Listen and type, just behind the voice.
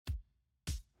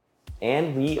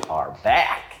And we are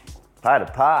back. Pie to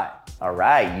pie. All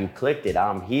right, you clicked it.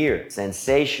 I'm here.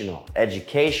 Sensational,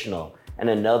 educational, and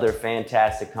another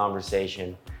fantastic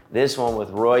conversation. This one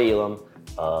with Roy Elam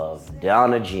of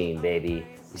Donna, baby.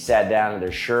 We sat down at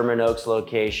their Sherman Oaks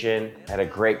location, had a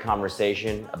great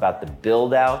conversation about the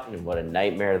build out and what a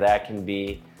nightmare that can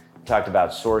be. Talked about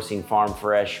sourcing farm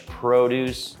fresh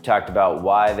produce, talked about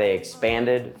why they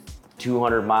expanded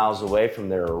 200 miles away from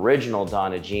their original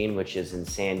Donna, which is in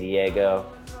San Diego.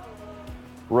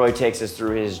 Roy takes us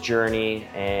through his journey,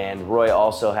 and Roy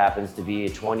also happens to be a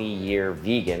 20-year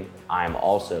vegan. I'm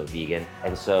also vegan,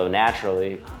 and so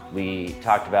naturally, we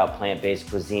talked about plant-based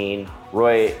cuisine.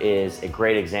 Roy is a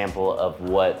great example of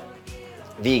what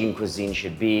vegan cuisine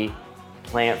should be.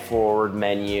 Plant-forward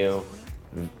menu,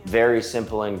 very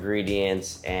simple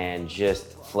ingredients, and just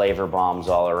flavor bombs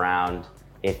all around.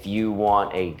 If you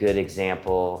want a good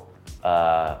example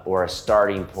or a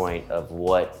starting point of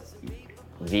what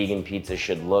vegan pizza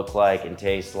should look like and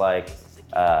taste like,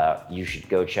 you should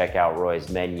go check out Roy's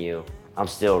menu. I'm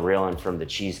still reeling from the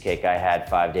cheesecake I had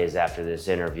 5 days after this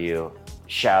interview.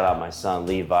 Shout out my son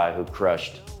Levi, who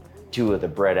crushed 2 of the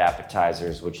bread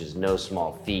appetizers, which is no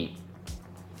small feat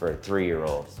for a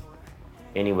 3-year-old.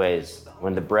 Anyways,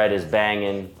 when the bread is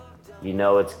banging, you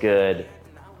know it's good.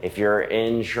 If you're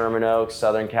in Sherman Oaks,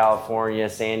 Southern California,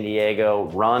 San Diego,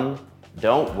 run,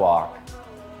 don't walk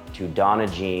to Donna.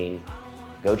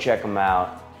 Go check them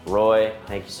out. Roy,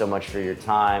 thank you so much for your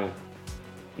time.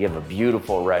 You have a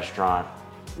beautiful restaurant.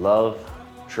 Love,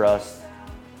 trust,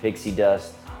 pixie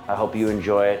dust. I hope you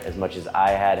enjoy it as much as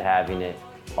I had having it.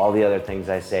 All the other things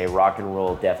I say, rock and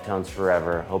roll, Deftones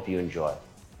forever. Hope you enjoy.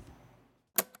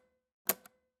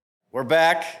 We're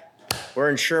back. We're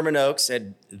in Sherman Oaks at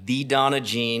the Donna.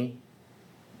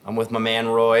 I'm with my man,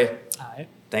 Roy. Hi.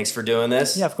 Thanks for doing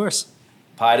this. Yeah, of course.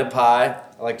 Pie to pie.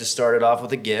 I like to start it off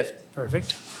with a gift.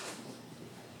 Perfect.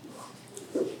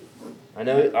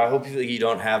 I hope you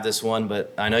don't have this one,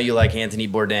 but I know you like Anthony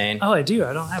Bourdain. Oh, I do.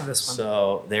 I don't have this one.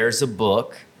 So there's a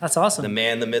book. That's awesome. The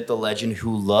man, the myth, the legend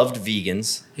who loved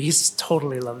vegans. He's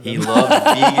totally loved them. He loved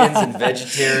vegans and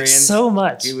vegetarians. So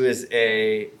much.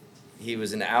 He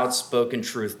was an outspoken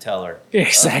truth teller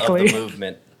exactly. of the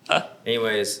movement.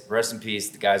 Anyways, rest in peace.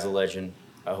 The guy's a legend.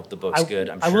 I hope the book's good.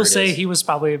 I'm sure I will say he was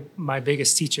probably my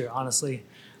biggest teacher, honestly.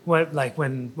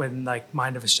 When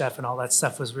Mind of a Chef and all that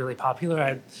stuff was really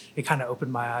popular, it kind of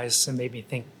opened my eyes and made me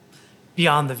think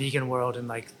beyond the vegan world and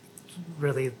like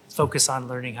really focus on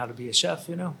learning how to be a chef,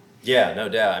 you know? Yeah, no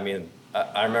doubt. I mean,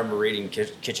 I remember reading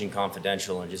Kitchen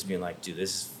Confidential and just being like, dude, this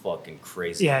is fucking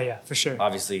crazy. Yeah, for sure.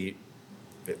 Obviously,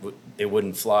 it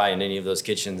wouldn't fly in any of those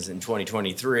kitchens in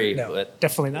 2023. No, but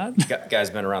definitely not. Guy's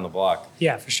been around the block.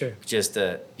 Yeah, for sure. He just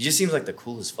seems like the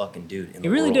coolest fucking dude in the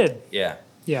world. He really did. Yeah.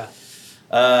 Yeah.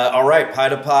 All right, pie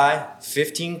to pie,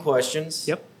 15 questions.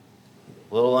 Yep.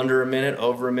 A little under a minute,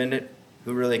 over a minute.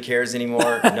 Who really cares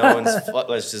anymore?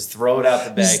 Let's just throw it out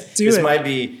the bag. This might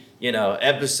be,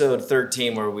 episode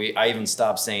 13 where I even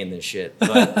stopped saying this shit.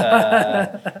 But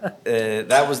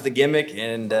that was the gimmick,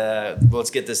 and let's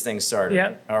get this thing started.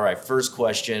 Yep. All right, first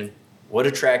question. What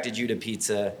attracted you to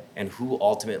pizza, and who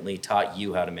ultimately taught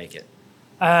you how to make it?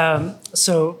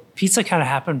 So pizza kind of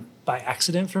happened by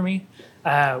accident for me.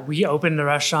 We opened a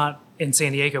restaurant in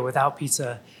San Diego without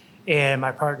pizza, and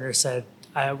my partner said,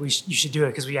 you should do it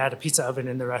because we had a pizza oven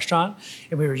in the restaurant,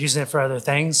 and we were using it for other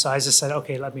things. So I just said,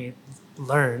 okay, let me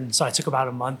learn. So I took about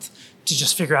a month to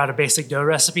just figure out a basic dough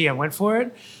recipe and went for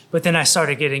it. But then I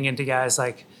started getting into guys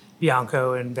like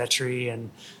Bianco and Vetri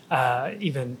and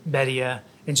even Media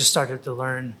and just started to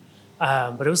learn.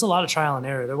 But it was a lot of trial and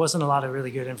error. There wasn't a lot of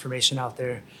really good information out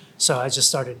there. So I just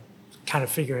started kind of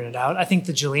figuring it out. I think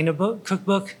the Jelena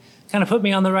cookbook kind of put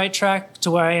me on the right track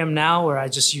to where I am now, where I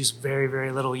just use very,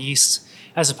 very little yeast,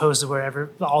 as opposed to wherever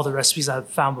all the recipes I've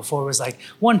found before was like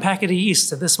 1 packet of yeast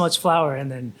to this much flour.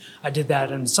 And then I did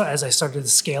that. And so as I started to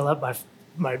scale up,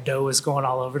 my dough was going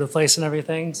all over the place and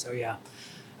everything. So yeah,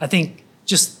 I think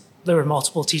just there were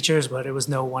multiple teachers, but it was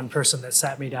no one person that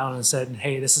sat me down and said,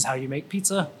 hey, this is how you make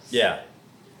pizza. Yeah.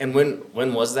 And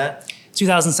when was that?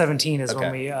 2017 is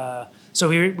when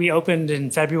we opened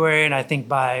in February, and I think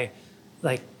by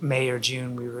like May or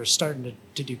June we were starting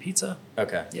to do pizza.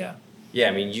 Okay. Yeah. Yeah,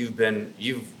 I mean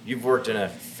you've worked in a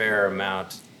fair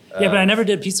amount. Yeah, but I never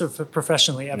did pizza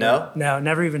professionally ever. No,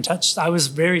 never even touched. I was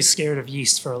very scared of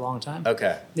yeast for a long time.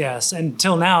 Okay. Yes,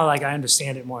 until now, like I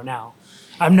understand it more now.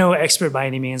 I'm no expert by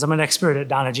any means. I'm an expert at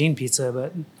Donna pizza,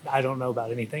 but I don't know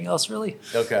about anything else really.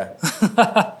 Okay.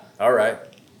 All right.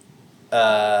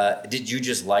 Did you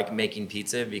just like making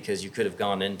pizza because you could have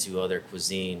gone into other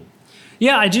cuisine?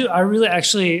 Yeah, I do. I really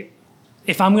actually,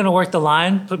 if I'm going to work the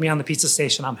line, put me on the pizza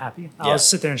station. I'm happy. I'll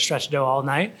sit there and stretch dough all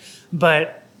night.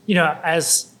 But, you know,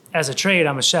 as a trade,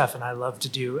 I'm a chef and I love to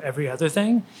do every other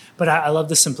thing. But I love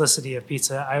the simplicity of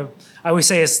pizza. I always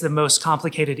say it's the most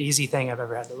complicated, easy thing I've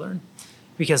ever had to learn,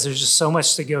 because there's just so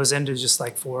much that goes into just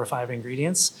like 4 or 5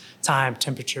 ingredients, time,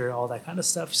 temperature, all that kind of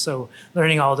stuff. So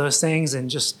learning all those things and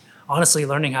just honestly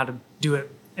learning how to do it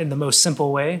in the most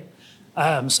simple way,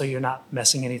 so you're not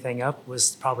messing anything up,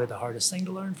 was probably the hardest thing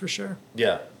to learn for sure.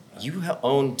 Yeah. You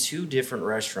own 2 different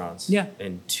restaurants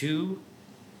in 2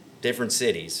 different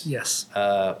cities. Yes.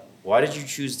 Why did you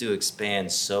choose to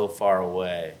expand so far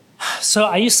away? So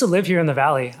I used to live here in the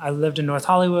Valley. I lived in North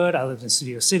Hollywood. I lived in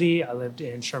Studio City. I lived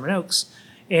in Sherman Oaks.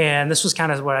 And this was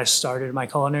kind of where I started my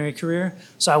culinary career.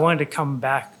 So I wanted to come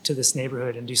back to this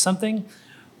neighborhood and do something.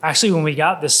 Actually, when we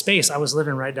got this space, I was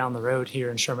living right down the road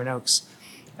here in Sherman Oaks.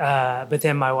 But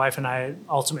then my wife and I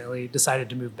ultimately decided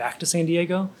to move back to San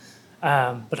Diego.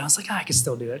 But I was like, I could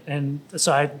still do it. And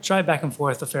so I drive back and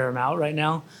forth a fair amount right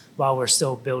now while we're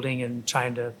still building and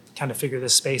trying to kind of figure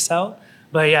this space out.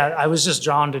 But yeah, I was just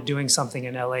drawn to doing something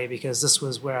in LA because this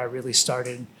was where I really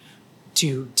started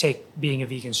to take being a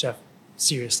vegan chef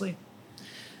seriously.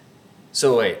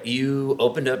 So wait, you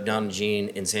opened up Donna Jean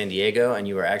in San Diego and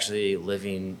you were actually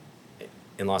living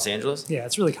in Los Angeles? Yeah,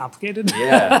 it's really complicated.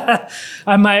 Yeah.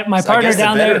 My partner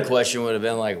down there. The better question would have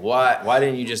been like, why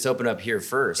didn't you just open up here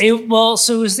first? So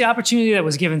it was the opportunity that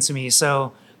was given to me.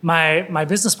 So my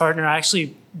business partner, I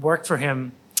actually worked for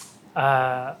him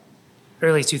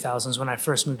early 2000s when I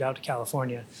first moved out to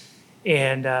California.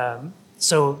 And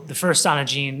so the first Donna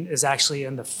Jean is actually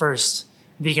in the first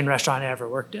vegan restaurant I ever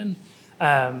worked in.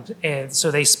 And so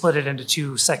they split it into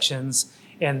 2 sections.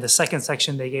 And the second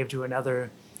section they gave to another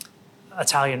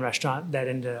Italian restaurant that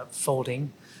ended up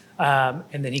folding.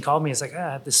 And then he called me. He's like,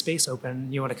 I have this space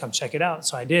open. You want to come check it out?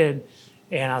 So I did.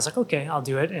 And I was like, okay, I'll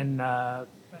do it. And I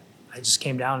just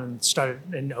came down and started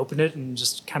and opened it and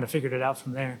just kind of figured it out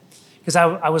from there. Because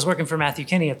I was working for Matthew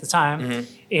Kinney at the time,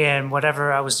 and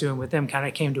whatever I was doing with them kind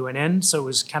of came to an end. So it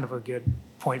was kind of a good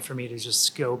point for me to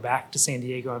just go back to San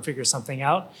Diego and figure something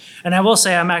out. And I will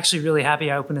say I'm actually really happy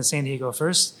I opened in San Diego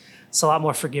first. It's a lot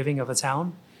more forgiving of a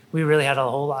town. We really had a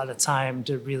whole lot of time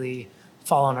to really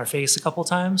fall on our face a couple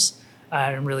times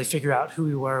and really figure out who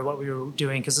we were, what we were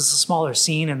doing, because it's a smaller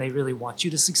scene and they really want you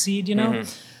to succeed, you know?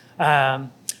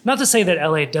 Not to say that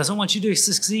LA doesn't want you to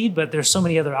succeed, but there's so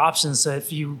many other options that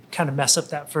if you kind of mess up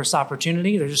that first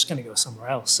opportunity, they're just going to go somewhere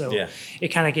else. So it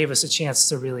kind of gave us a chance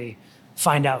to really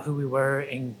find out who we were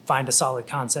and find a solid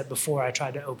concept before I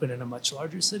tried to open in a much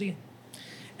larger city.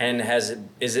 And has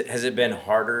it been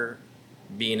harder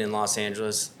being in Los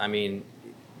Angeles? I mean,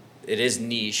 it is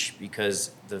niche because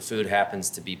the food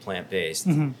happens to be plant-based.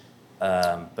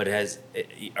 But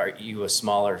are you a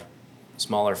smaller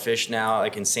fish now?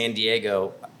 Like in San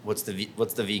Diego, what's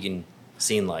the vegan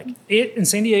scene like? In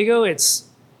San Diego, it's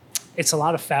a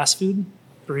lot of fast food,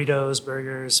 burritos,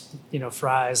 burgers,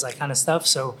 fries, that kind of stuff.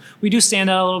 So we do stand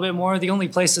out a little bit more. The only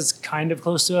place that's kind of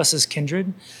close to us is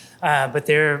Kindred, but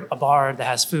they're a bar that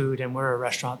has food and we're a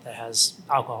restaurant that has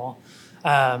alcohol.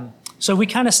 So we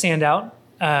kind of stand out.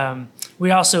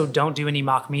 We also don't do any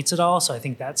mock meats at all, so I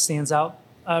think that stands out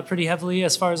pretty heavily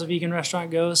as far as a vegan restaurant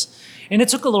goes. And it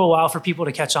took a little while for people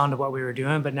to catch on to what we were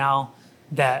doing, but now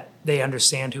that they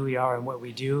understand who we are and what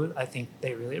we do, I think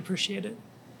they really appreciate it.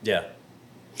 Yeah.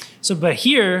 So, but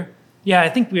here, yeah, I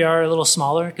think we are a little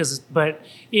smaller but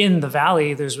in the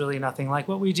Valley, there's really nothing like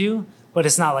what we do, but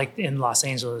it's not like in Los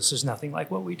Angeles, there's nothing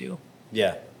like what we do.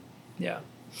 Yeah. Yeah.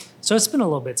 So it's been a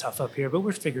little bit tough up here, but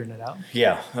we're figuring it out.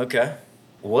 Yeah. Okay.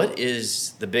 What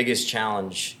is the biggest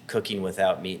challenge cooking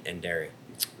without meat and dairy?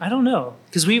 I don't know,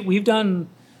 because we've done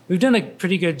a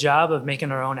pretty good job of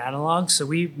making our own analogs. So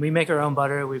we make our own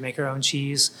butter, we make our own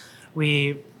cheese,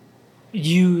 we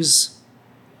use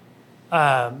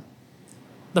the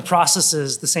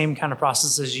processes, the same kind of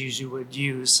processes you would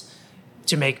use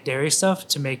to make dairy stuff,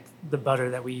 to make the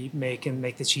butter that we make and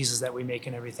make the cheeses that we make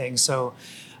and everything. So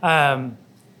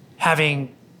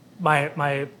having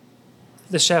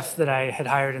the chef that I had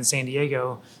hired in San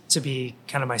Diego to be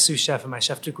kind of my sous chef and my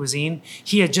chef de cuisine,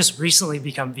 he had just recently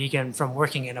become vegan from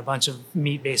working in a bunch of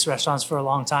meat-based restaurants for a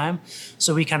long time.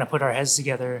 So we kind of put our heads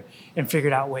together and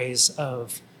figured out ways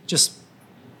of just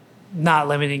not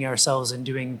limiting ourselves and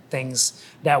doing things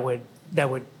that would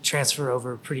transfer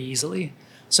over pretty easily.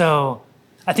 So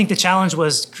I think the challenge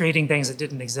was creating things that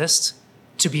didn't exist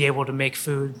to be able to make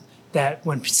food that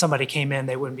when somebody came in,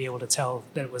 they wouldn't be able to tell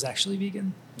that it was actually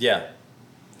vegan. Yeah.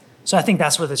 So I think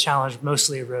that's where the challenge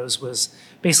mostly arose, was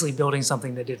basically building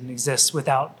something that didn't exist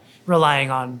without relying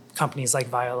on companies like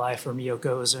Violife or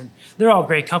Miyoko's, and they're all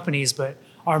great companies, but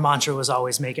our mantra was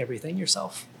always make everything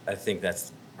yourself. I think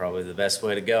that's probably the best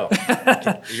way to go.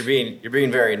 You're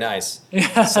being very nice.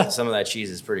 Yeah. Some of that cheese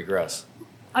is pretty gross.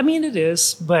 I mean, it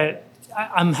is, but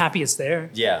I'm happy it's there.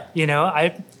 Yeah. You know,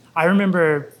 I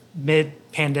remember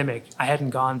mid-pandemic, I hadn't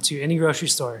gone to any grocery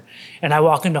store, and I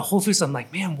walk into Whole Foods. I'm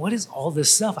like, man, what is all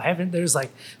this stuff? There's like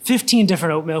 15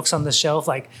 different oat milks on the shelf,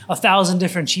 like 1,000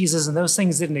 different cheeses, and those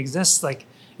things didn't exist. Like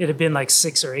it had been like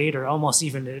 6 or 8 or almost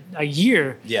even a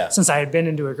year since I had been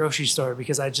into a grocery store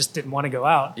because I just didn't want to go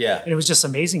out. Yeah. And it was just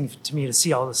amazing to me to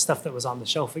see all the stuff that was on the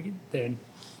shelf then.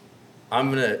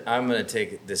 I'm gonna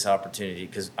take this opportunity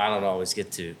because I don't always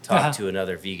get to talk to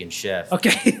another vegan chef.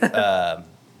 Okay.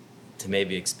 To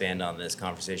maybe expand on this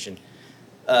conversation,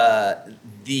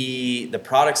 the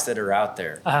products that are out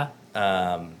there.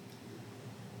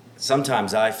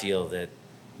 Sometimes I feel that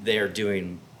they are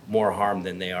doing more harm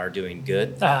than they are doing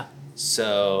good.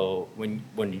 So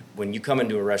when you come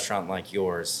into a restaurant like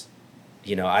yours,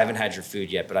 you know, I haven't had your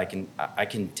food yet, but I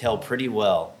can tell pretty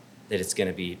well that it's going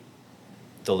to be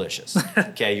delicious.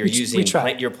 Okay, you're using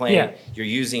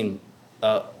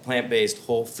plant-based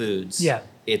whole foods. Yeah,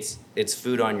 it's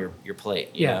food on your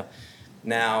plate. You know?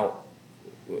 Now,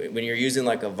 when you're using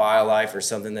like a Violife or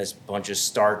something that's a bunch of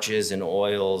starches and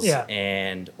oils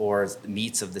or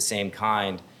meats of the same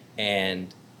kind,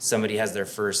 and somebody has their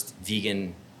first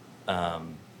vegan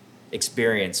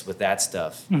experience with that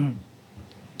stuff,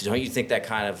 don't you think that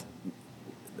kind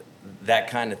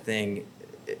of thing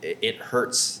it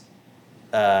hurts?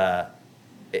 They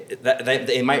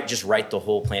might just write the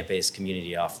whole plant-based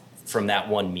community off from that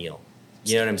one meal.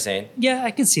 You know what I'm saying? Yeah,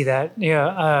 I can see that.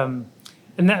 Yeah,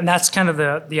 and that's kind of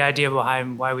the idea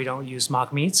behind why we don't use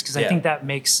mock meats, because I think that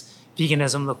makes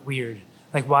veganism look weird.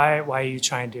 Like, why are you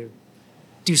trying to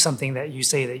do something that you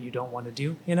say that you don't want to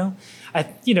do? You know,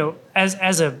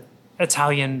 as a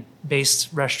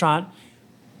Italian-based restaurant,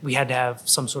 we had to have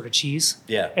some sort of cheese.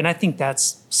 Yeah, and I think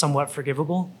that's somewhat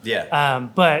forgivable. Yeah,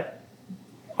 but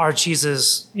our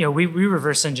cheeses, you know, we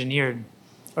reverse engineered.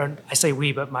 Or I say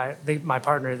we, but my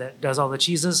partner that does all the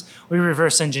cheeses, we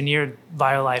reverse engineered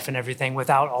Violife and everything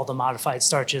without all the modified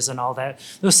starches and all that.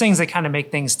 Those things that kind of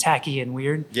make things tacky and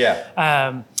weird.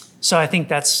 Yeah. So I think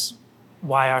that's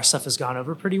why our stuff has gone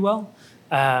over pretty well.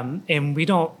 And we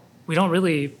don't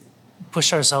really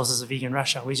push ourselves as a vegan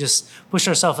restaurant. We just push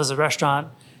ourselves as a restaurant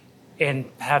and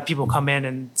have people come in,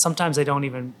 and sometimes they don't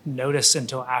even notice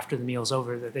until after the meal's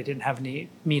over that they didn't have any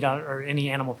meat on, or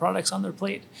any animal products on their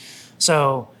plate.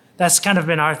 So that's kind of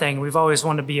been our thing. We've always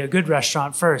wanted to be a good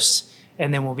restaurant first,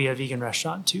 and then we'll be a vegan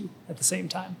restaurant too at the same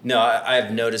time. No,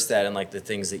 I've noticed that in like the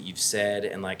things that you've said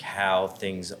and like how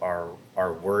things are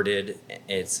worded.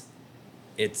 It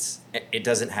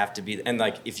doesn't have to be, and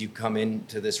like if you come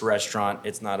into this restaurant,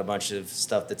 it's not a bunch of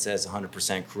stuff that says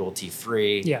 100% cruelty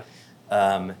free. Yeah.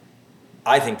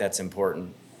 I think that's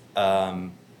important. I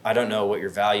don't know what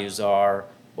your values are,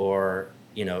 or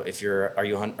you know, if are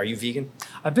you vegan?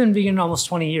 I've been vegan almost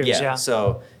 20 years. Yeah.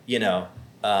 So, you know,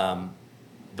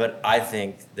 but I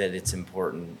think that it's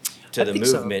important to the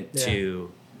movement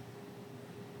to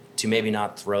maybe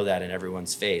not throw that in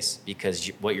everyone's face, because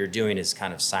what you're doing is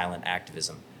kind of silent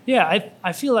activism. Yeah,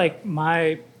 I feel like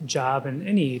my job, and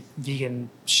any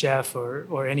vegan chef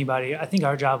or anybody, I think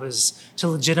our job is to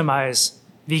legitimize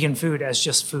vegan food as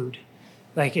just food.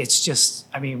 Like, it's just,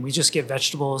 I mean, we just get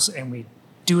vegetables and we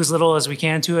do as little as we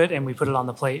can to it, and we put it on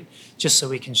the plate just so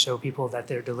we can show people that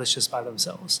they're delicious by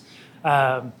themselves.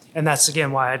 And that's,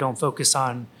 again, why I don't focus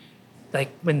on, like,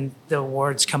 when the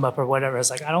awards come up or whatever,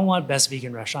 it's like, I don't want best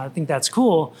vegan restaurant. I think that's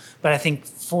cool, but I think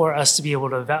for us to be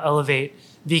able to elevate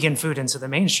vegan food into the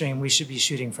mainstream, we should be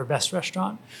shooting for best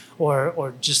restaurant,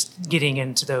 or just getting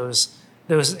into those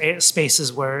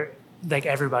spaces where like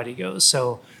everybody goes.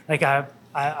 So like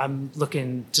I'm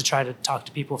looking to try to talk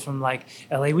to people from like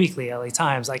LA Weekly, LA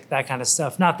Times, like that kind of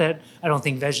stuff. Not that I don't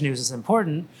think veg news is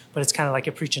important, but it's kind of like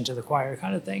a preaching to the choir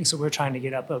kind of thing. So we're trying to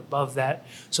get up above that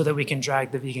so that we can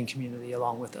drag the vegan community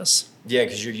along with us. Yeah,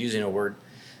 because you're using a word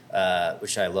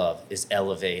which I love, is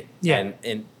elevate. Yeah.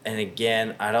 And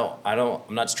again, I'm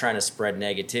not just trying to spread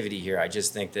negativity here. I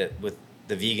just think that with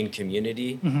the vegan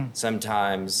community,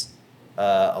 sometimes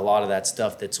a lot of that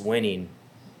stuff that's winning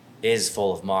is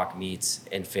full of mock meats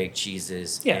and fake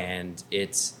cheeses, and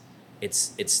it's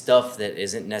stuff that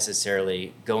isn't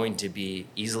necessarily going to be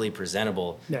easily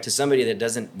presentable to somebody that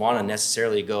doesn't want to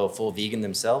necessarily go full vegan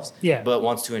themselves, but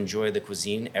wants to enjoy the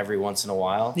cuisine every once in a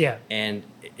while. Yeah. And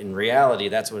in reality,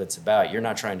 that's what it's about. You're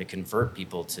not trying to convert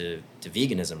people to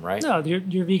veganism, right? No,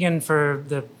 you're vegan for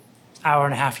the hour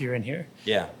and a half you're in here.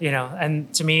 Yeah. You know,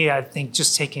 and to me, I think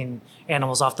just taking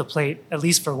animals off the plate, at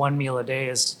least for one meal a day,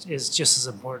 is just as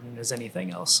important as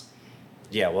anything else.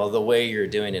 Yeah, well, the way you're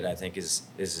doing it, I think, is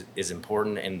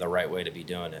important and the right way to be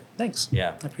doing it. Thanks.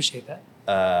 Yeah. I appreciate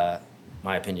that.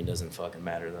 My opinion doesn't fucking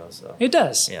matter, though, so. It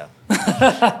does. Yeah.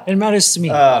 It matters to me.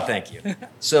 Thank you.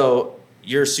 So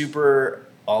you're super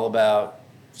all about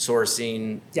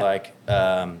sourcing, like,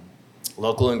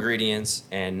 local ingredients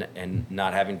and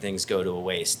not having things go to a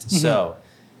waste. Mm-hmm. So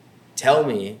tell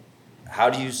me, how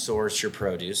do you source your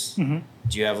produce? Mm-hmm.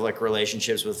 Do you have, like,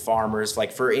 relationships with farmers?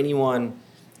 Like, for anyone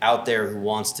out there who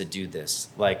wants to do this,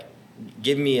 like,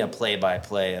 give me a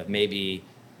play-by-play of maybe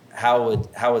how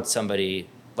would somebody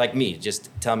like me, just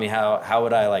tell me how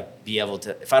would I, like, be able to,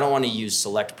 if I don't want to use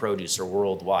Select Produce or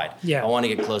Worldwide, I want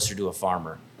to get closer to a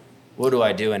farmer. What do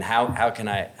I do, and how can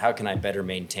I better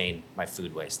maintain my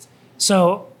food waste?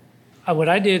 So what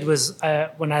I did was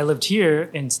when I lived here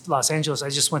in Los Angeles, I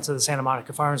just went to the Santa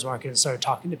Monica Farmers Market and started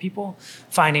talking to people,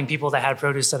 finding people that had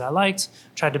produce that I liked,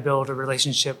 tried to build a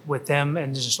relationship with them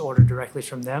and just order directly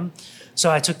from them. So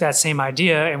I took that same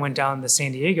idea and went down to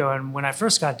San Diego. And when I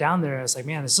first got down there, I was like,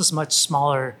 man, it's just a much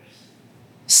smaller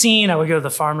scene. I would go to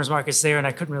the farmers markets there and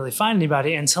I couldn't really find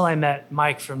anybody until I met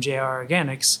Mike from JR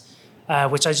Organics,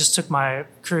 which I just took my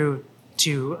crew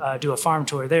to do a farm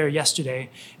tour there yesterday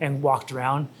and walked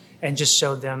around and just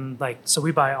showed them, like, so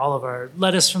we buy all of our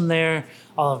lettuce from there,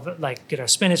 get our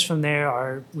spinach from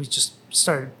there.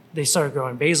 They started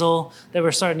growing basil that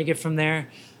we're starting to get from there.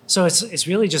 So it's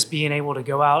really just being able to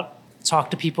go out, talk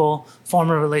to people,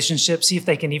 form a relationship, see if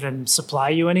they can even supply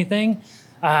you anything.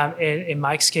 In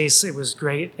Mike's case, it was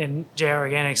great. In JR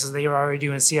Organics, they were already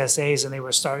doing CSAs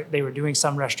and they were doing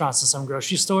some restaurants and some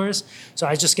grocery stores. So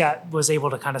I just was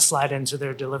able to kind of slide into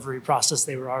their delivery process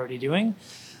they were already doing.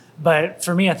 But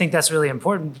for me, I think that's really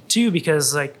important too,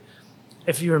 because, like,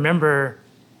 if you remember,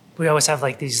 we always have,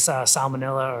 like, these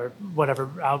salmonella or whatever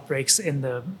outbreaks in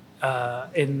the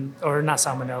or not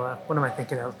salmonella. What am I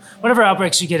thinking of? Whatever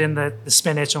outbreaks you get in the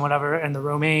spinach and whatever and the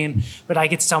romaine. But I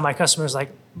get to tell my customers,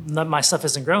 like, my stuff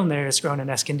isn't grown there. It's grown in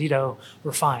Escondido.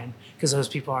 We're fine, because those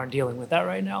people aren't dealing with that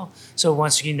right now. So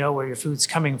once you know where your food's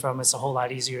coming from, it's a whole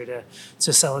lot easier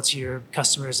to sell it to your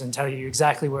customers and tell you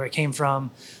exactly where it came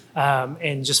from.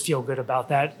 And just feel good about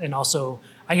that. And also,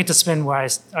 I get to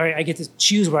I get to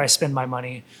choose where I spend my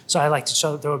money. So I like to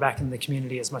throw it back into the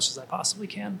community as much as I possibly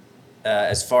can.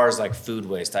 As far as, like, food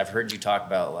waste, I've heard you talk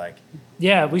about, like,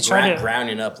 we try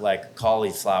grounding up, like,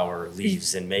 cauliflower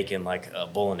leaves and making, like, a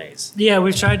bolognese. Yeah,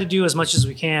 we've tried to do as much as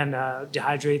we can,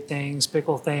 dehydrate things,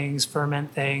 pickle things,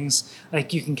 ferment things.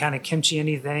 Like, you can kind of kimchi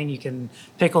anything, you can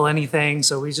pickle anything.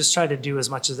 So we just try to do as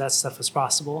much of that stuff as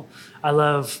possible. I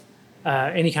love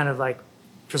any kind of, like,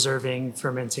 preserving,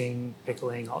 fermenting,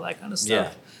 pickling, all that kind of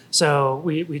stuff. Yeah. So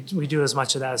we do as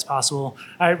much of that as possible.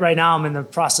 Right now, I'm in the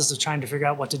process of trying to figure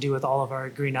out what to do with all of our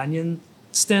green onion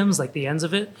stems, like the ends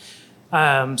of it.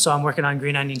 So I'm working on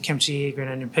green onion kimchi, green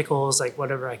onion pickles, like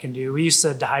whatever I can do. We used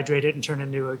to dehydrate it and turn it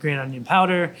into a green onion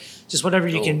powder, just whatever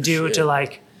you can do to,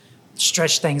 like,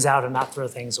 stretch things out and not throw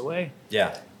things away.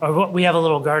 Yeah. Or we have a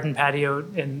little garden patio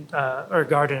or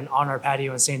garden on our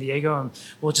patio in San Diego, and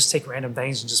we'll just take random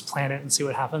things and just plant it and see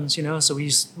what happens, you know? So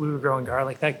we were growing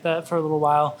garlic like that for a little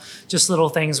while, just little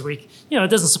things it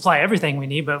doesn't supply everything we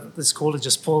need, but it's cool to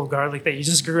just pull garlic that you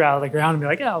just grew out of the ground and be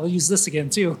like, yeah, we'll use this again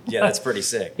too. Yeah, that's pretty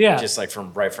sick. Yeah. Just, like,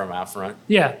 from out front.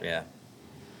 Yeah. Yeah.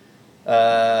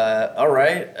 All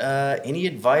right. Any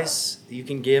advice you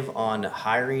can give on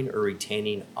hiring or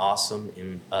retaining awesome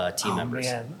team members?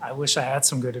 Man, I wish I had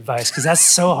some good advice, because that's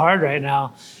so hard right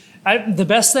now. The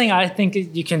best thing I think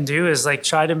you can do is, like,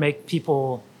 try to make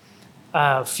people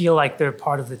feel like they're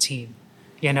part of the team,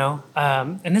 you know?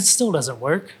 And it still doesn't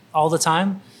work all the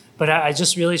time, but I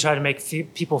just really try to make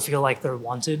people feel like they're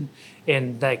wanted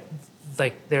and like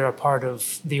they're a part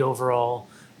of the overall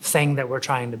thing that we're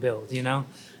trying to build, you know?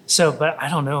 So, but I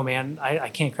don't know, man. I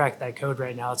can't crack that code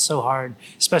right now. It's so hard,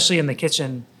 especially in the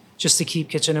kitchen, just to keep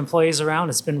kitchen employees around.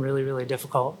 It's been really, really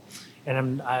difficult.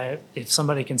 And if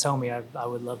somebody can tell me, I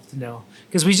would love to know,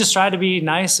 because we just try to be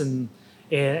nice and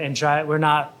try. We're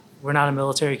not a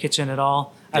military kitchen at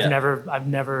all. I've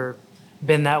never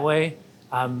been that way.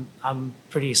 I'm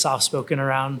pretty soft spoken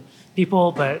around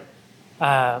people, but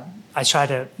I try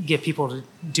to get people to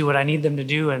do what I need them to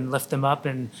do and lift them up.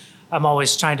 And I'm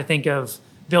always trying to think of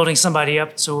building somebody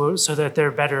up so that they're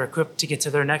better equipped to get to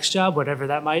their next job, whatever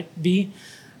that might be.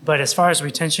 But as far as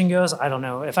retention goes, I don't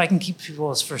know. If I can keep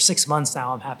people for 6 months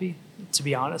now, I'm happy, to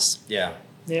be honest. Yeah.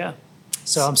 Yeah.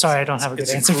 So I'm sorry I don't have a good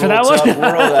answer for that one. It's a tough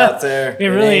world out there. It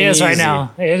really is right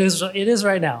now. It is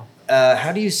right now.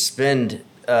 How do you spend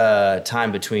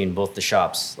time between both the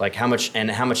shops? Like how much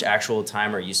actual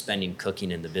time are you spending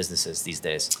cooking in the businesses these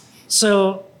days?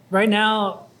 So right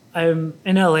now I'm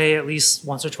in LA at least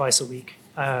once or twice a week.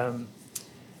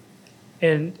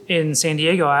 And in San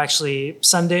Diego, actually,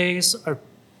 Sundays are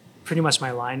pretty much my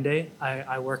line day.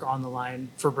 I work on the line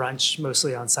for brunch,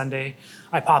 mostly on Sunday.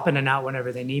 I pop in and out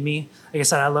whenever they need me. Like I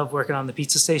said, I love working on the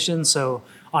pizza station. So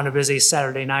on a busy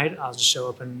Saturday night, I'll just show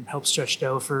up and help stretch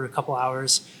dough for a couple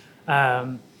hours.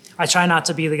 I try not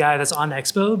to be the guy that's on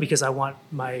expo because I want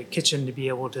my kitchen to be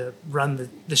able to run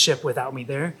the ship without me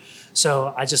there.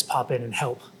 So I just pop in and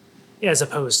help as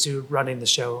opposed to running the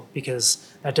show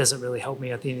because that doesn't really help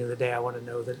me at the end of the day. I want to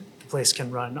know that the place can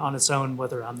run on its own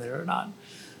whether I'm there or not.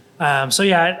 So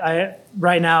yeah,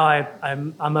 right now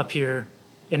I'm up here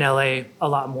in LA a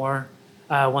lot more.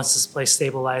 Once this place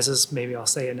stabilizes, maybe I'll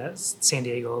stay in San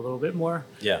Diego a little bit more.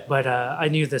 Yeah. But I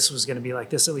knew this was going to be like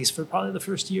this at least for probably the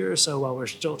first year or so while we're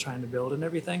still trying to build and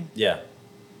everything. Yeah.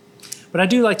 But I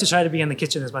do like to try to be in the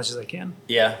kitchen as much as I can.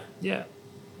 Yeah. Yeah.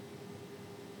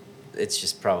 It's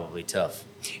just probably tough.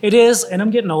 It is, and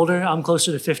I'm getting older. I'm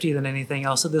closer to 50 than anything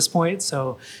else at this point,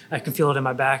 so I can feel it in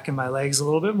my back and my legs a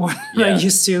little bit more than I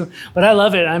used to. But I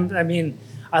love it.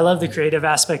 I love the creative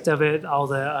aspect of it, all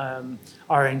the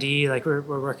R&D. Like we're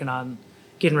working on,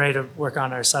 getting ready to work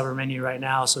on our summer menu right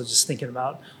now. So just thinking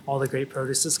about all the great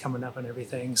produce that's coming up and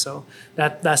everything. So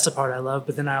that's the part I love.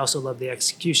 But then I also love the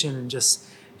execution and just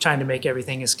trying to make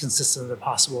everything as consistent as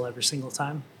possible every single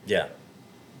time. Yeah.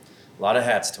 A lot of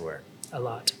hats to wear. A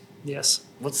lot, yes.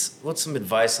 What's some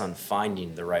advice on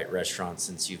finding the right restaurant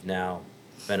since you've now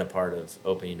been a part of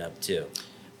opening up too?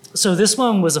 So this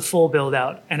one was a full build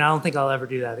out, and I don't think I'll ever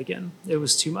do that again. It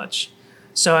was too much.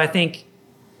 So I think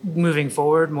moving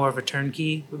forward, more of a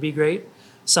turnkey would be great.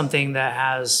 Something that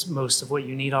has most of what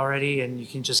you need already, and you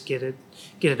can just get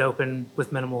it open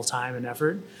with minimal time and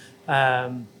effort.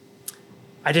 I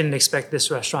didn't expect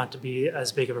this restaurant to be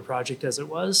as big of a project as it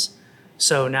was.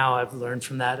 So now I've learned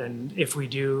from that, and if we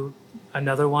do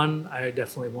another one, I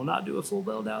definitely will not do a full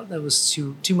build out. That was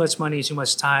too much money, too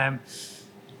much time.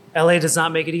 LA does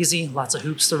not make it easy. Lots of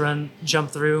hoops to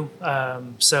jump through.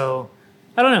 So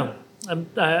I don't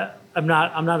know. I'm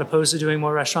not opposed to doing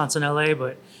more restaurants in LA,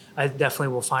 but I definitely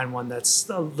will find one that's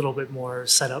a little bit more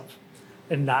set up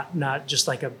and not just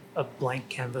like a blank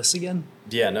canvas again.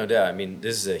 Yeah, no doubt. I mean,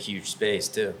 this is a huge space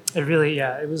too. It really,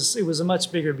 yeah, it was a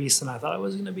much bigger beast than I thought it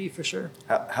was going to be for sure.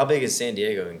 How big is San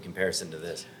Diego in comparison to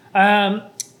this?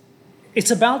 It's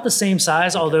about the same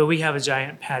size, although we have a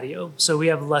giant patio. So we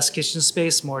have less kitchen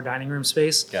space, more dining room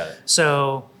space. Got it.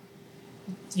 So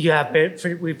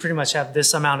we pretty much have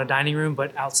this amount of dining room,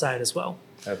 but outside as well.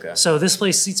 Okay. So this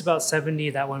place seats about 70.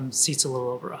 That one seats a little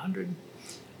over 100.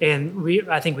 And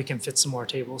I think we can fit some more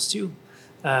tables too,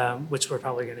 which we're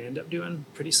probably going to end up doing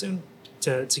pretty soon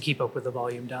to keep up with the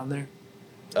volume down there.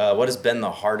 What has been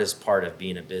the hardest part of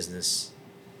being a business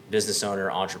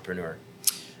owner, entrepreneur?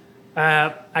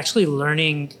 Actually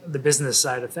learning the business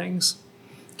side of things,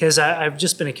 because I've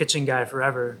just been a kitchen guy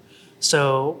forever.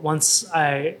 So once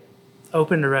I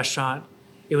opened a restaurant,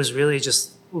 it was really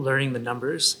just learning the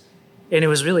numbers. And it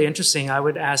was really interesting. I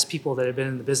would ask people that had been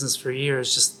in the business for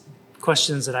years just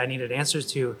questions that I needed answers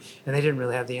to, and they didn't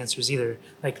really have the answers either,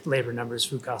 like labor numbers,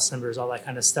 food cost numbers, all that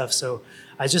kind of stuff. So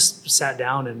I just sat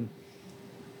down and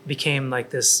became like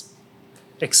this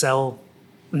Excel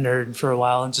nerd for a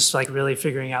while and just like really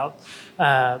figuring out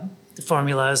the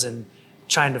formulas and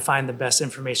trying to find the best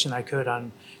information I could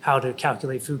on how to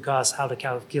calculate food costs, how to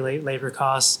calculate labor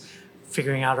costs,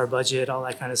 figuring out our budget, all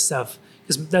that kind of stuff.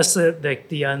 Because that's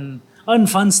the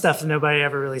unfun stuff that nobody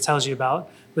ever really tells you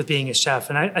about with being a chef.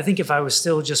 And I think if I was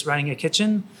still just running a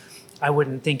kitchen, I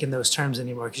wouldn't think in those terms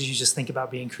anymore, because you just think about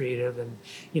being creative and,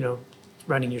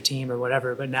 running your team or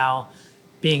whatever. But now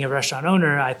being a restaurant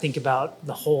owner, I think about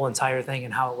the whole entire thing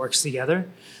and how it works together.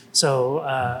 So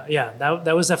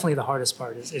that was definitely the hardest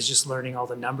part is just learning all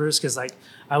the numbers, because like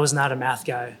I was not a math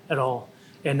guy at all.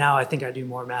 And now I think I do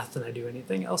more math than I do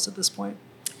anything else at this point.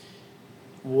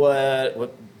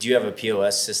 What do you have a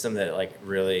POS system that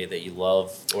that you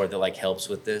love or that helps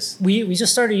with this? We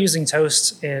just started using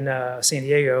Toast in San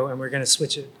Diego, and we're going to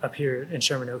switch it up here in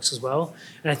Sherman Oaks as well.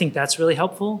 And I think that's really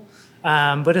helpful.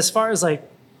 But as far as like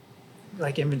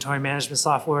inventory management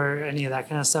software, any of that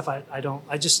kind of stuff,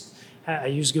 I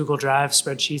use Google Drive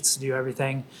spreadsheets to do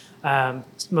everything.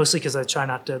 Mostly because I try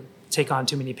not to take on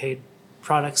too many paid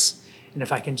products, and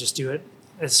if I can just do it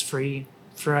as free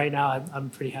for right now, I'm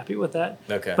pretty happy with that.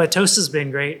 Okay. But Toast has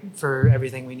been great for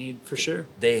everything we need, for sure.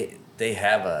 They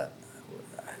have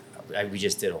we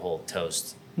just did a whole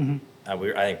Toast. Mm-hmm. I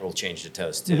think we'll change to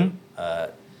Toast too.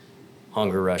 Mm-hmm.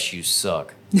 Hunger Rush, you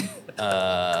suck.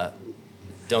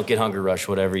 Don't get Hunger Rush,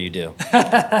 whatever you do.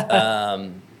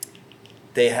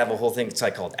 They have a whole thing, it's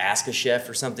like called Ask a Chef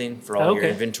or something for all your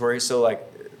inventory. So like,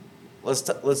 let's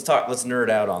nerd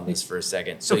out on this for a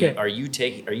second. So where are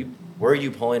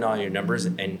you pulling all your numbers,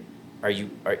 and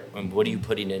and what are you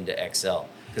putting into Excel?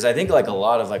 Because I think like a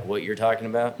lot of like what you're talking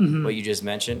about, what you just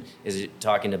mentioned, is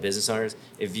talking to business owners.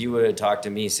 If you would have talked to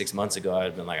me 6 months ago, I'd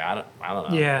have been like, I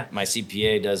don't know. Yeah. My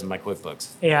CPA does my QuickBooks.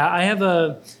 Yeah, I have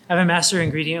a master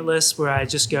ingredient list where I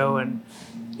just go, and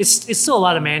it's still a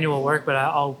lot of manual work, but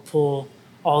I'll pull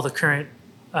all the current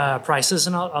prices,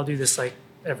 and I'll do this like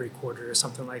every quarter or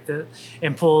something like that,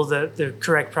 and pull the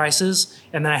correct prices,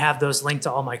 and then I have those linked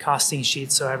to all my costing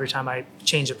sheets, so every time I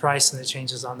change a price, and it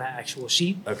changes on that actual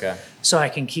sheet. Okay. So I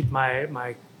can keep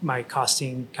my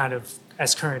costing kind of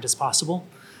as current as possible.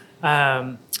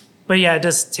 But yeah, it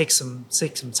does take some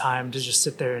time to just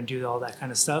sit there and do all that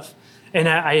kind of stuff. And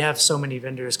I have so many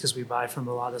vendors because we buy from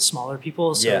a lot of smaller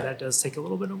people, so that does take a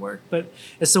little bit of work. But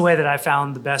it's the way that I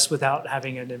found the best without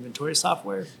having an inventory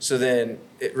software. So then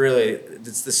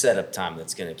it's the setup time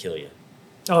that's going to kill you.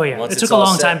 Oh yeah, Once it took a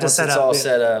long time to set up. Once it's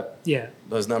all set up, yeah,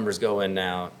 those numbers go in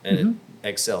now, and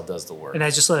Excel does the work. And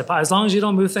I just let it, as long as you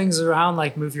don't move things around,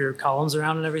 like move your columns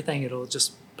around and everything, it'll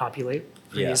just populate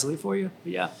pretty easily for you.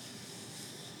 But yeah.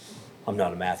 I'm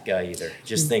not a math guy either.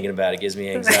 Just thinking about it gives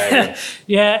me anxiety.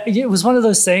 Yeah, it was one of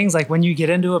those things, like when you get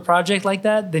into a project like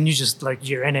that, then you just like,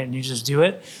 you're in it and you just do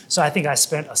it. So I think I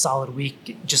spent a solid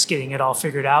week just getting it all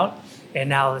figured out. And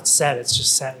now it's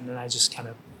just set. And then I just kind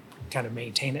of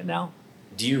maintain it now.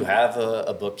 Do you have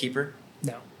a bookkeeper?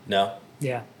 No. No?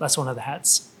 Yeah, that's one of the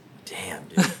hats. Damn,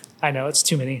 dude. I know, it's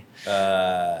too many.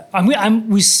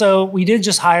 We did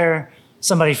just hire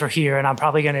somebody for here, and I'm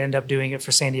probably going to end up doing it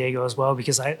for San Diego as well,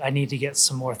 because I need to get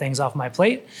some more things off my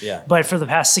plate. Yeah. But for the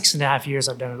past 6.5 years,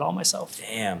 I've done it all myself.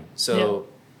 Damn. So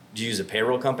do you use a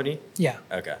payroll company? Yeah.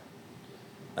 Okay.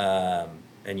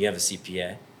 And you have a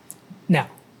CPA?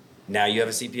 Now you have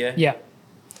a CPA? Yeah.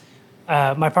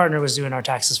 My partner was doing our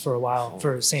taxes for a while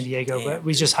for San Diego, but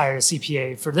we just hired a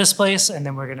CPA for this place, and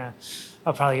then I'm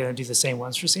probably going to do the same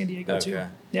ones for San Diego too.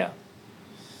 Yeah.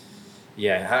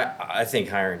 Yeah, I think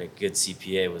hiring a good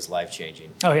CPA was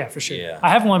life-changing. Oh, yeah, for sure. Yeah.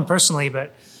 I have one personally,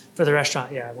 but for the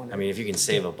restaurant, I want to. I mean, if you can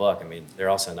save $1, I mean, they're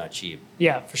also not cheap.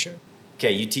 Yeah, for sure.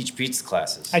 Okay, you teach pizza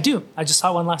classes. I do. I just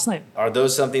taught one last night. Are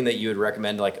those something that you would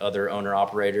recommend like other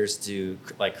owner-operators to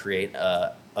like create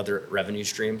other revenue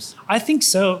streams? I think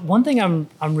so. One thing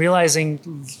I'm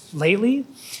realizing lately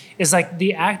is like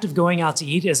the act of going out to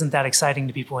eat isn't that exciting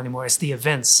to people anymore. It's the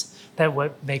events that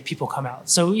what make people come out.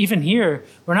 So even here,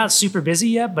 we're not super busy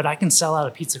yet, but I can sell out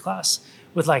a pizza class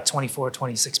with like 24,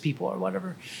 26 people or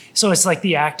whatever. So it's like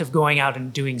the act of going out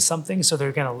and doing something. So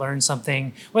they're going to learn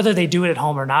something, whether they do it at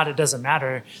home or not, it doesn't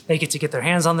matter. They get to get their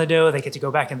hands on the dough. They get to go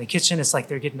back in the kitchen. It's like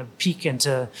they're getting a peek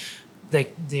into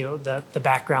the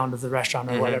background of the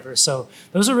restaurant or whatever. So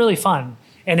those are really fun.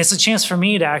 And it's a chance for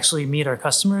me to actually meet our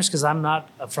customers, because I'm not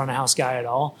a front of house guy at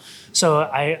all. So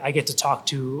I get to talk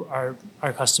to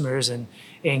our customers and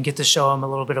get to show them a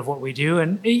little bit of what we do.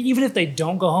 And even if they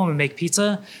don't go home and make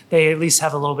pizza, they at least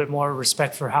have a little bit more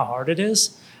respect for how hard it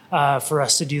is for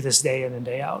us to do this day in and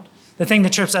day out. The thing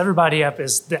that trips everybody up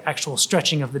is the actual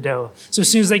stretching of the dough. So as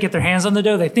soon as they get their hands on the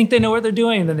dough, they think they know what they're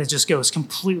doing, and then it just goes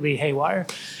completely haywire.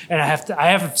 And I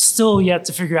have still yet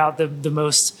to figure out the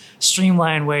most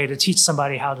streamlined way to teach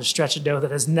somebody how to stretch a dough that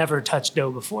has never touched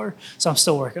dough before. So I'm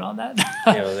still working on that.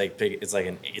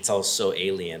 It's all so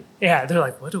alien. Yeah, they're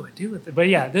like, what do I do with it? But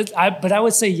yeah, I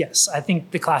would say yes. I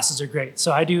think the classes are great.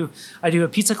 So I do a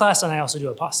pizza class, and I also do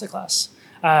a pasta class.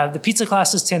 The pizza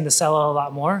classes tend to sell a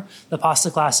lot more. The pasta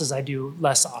classes I do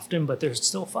less often, but they're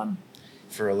still fun.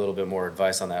 For a little bit more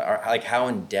advice on that, like how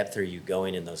in depth are you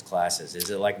going in those classes?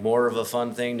 Is it like more of a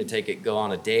fun thing to go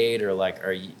on a date, or like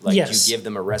are you like do you give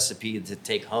them a recipe to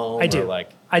take home? I do.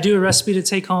 I do a recipe to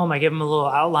take home. I give them a little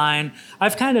outline.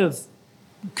 I've kind of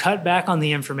cut back on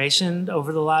the information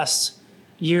over the last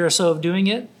year or so of doing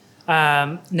it.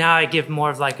 Now I give more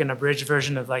of like an abridged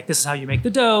version of like, this is how you make the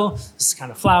dough. This is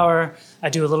kind of flour. I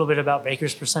do a little bit about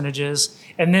baker's percentages.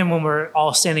 And then when we're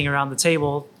all standing around the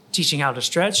table teaching how to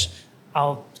stretch,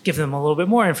 I'll give them a little bit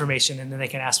more information, and then they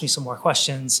can ask me some more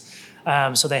questions.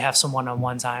 So they have some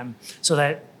one-on-one time, so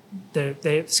that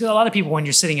so a lot of people, when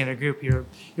you're sitting in a group, you're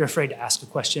afraid to ask a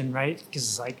question, right? Because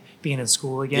it's like being in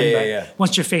school again. Yeah.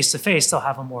 Once you're face to face, they'll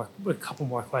have a couple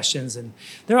more questions, and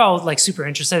they're all like super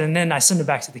interested. And then I send them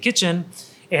back to the kitchen,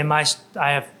 and I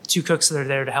have 2 cooks that are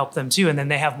there to help them too, and then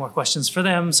they have more questions for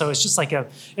them. So it's just like a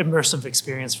immersive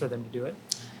experience for them to do it.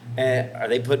 And are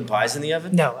they putting pies in the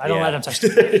oven? No, I don't let them touch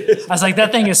it. I was like,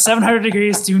 that thing is 700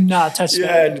 degrees. Do not touch it.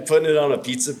 Yeah, and putting it on a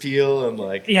pizza peel and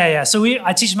like. Yeah. So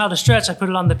I teach them how to stretch. I put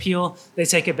it on the peel. They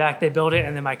take it back. They build it,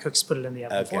 and then my cooks put it in the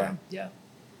oven for them. Yeah.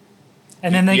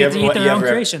 And then they get to eat their own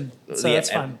creation. So that's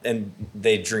fun. And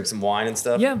they drink some wine and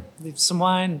stuff? Yeah. Some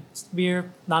wine,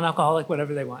 beer, non-alcoholic,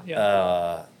 whatever they want.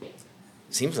 Yeah.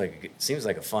 Seems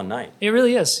like a fun night. It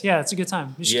really is. Yeah, it's a good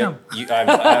time. You should come.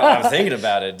 I'm thinking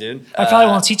about it, dude. I probably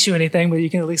won't teach you anything, but you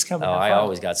can at least come. Oh, I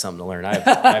always got something to learn. I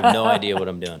have no idea what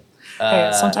I'm doing.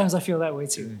 Hey, sometimes I feel that way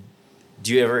too. Have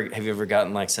you ever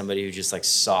gotten like somebody who just like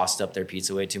sauced up their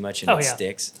pizza way too much and it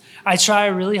sticks? I try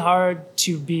really hard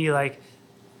to be like,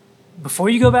 before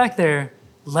you go back there,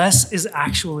 less is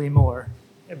actually more,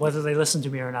 whether they listen to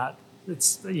me or not.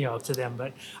 It's up to them,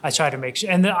 but I try to make sure.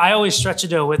 And then I always stretch a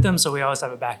dough with them, so we always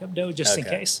have a backup dough just in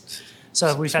case.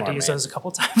 So we've had to use those a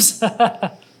couple times.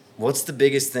 What's the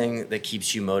biggest thing that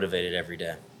keeps you motivated every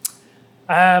day?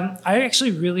 I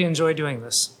actually really enjoy doing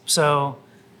this. So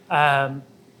I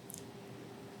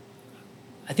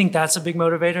think that's a big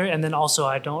motivator. And then also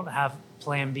I don't have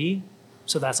plan B.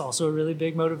 So that's also a really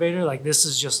big motivator. Like this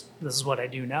is what I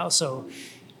do now. So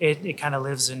it kind of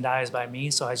lives and dies by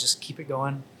me. So I just keep it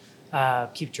going.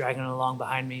 Keep dragging it along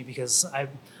behind me because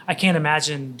I can't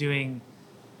imagine doing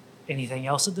anything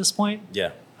else at this point.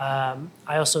 Yeah. I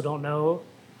also don't know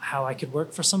how I could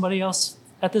work for somebody else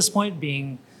at this point,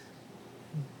 being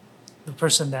the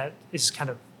person that is kind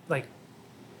of like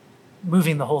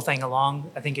moving the whole thing along.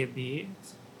 I think it'd be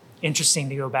interesting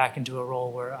to go back into a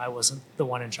role where I wasn't the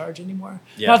one in charge anymore.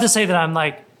 Yeah. Not to say that I'm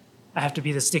like, I have to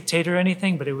be this dictator or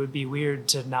anything, but it would be weird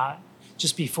to not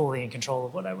just be fully in control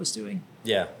of what I was doing.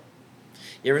 Yeah.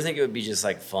 You ever think it would be just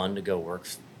like fun to go work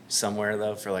somewhere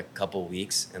though for like a couple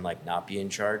weeks and like not be in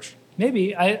charge?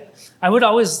 Maybe. I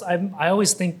always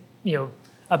think,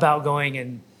 about going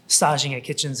and staging at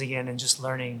kitchens again and just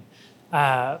learning.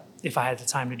 If I had the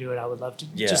time to do it, I would love to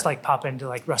just like pop into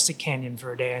like Rustic Canyon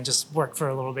for a day and just work for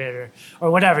a little bit or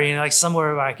whatever, like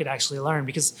somewhere where I could actually learn,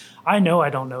 because I know I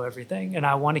don't know everything and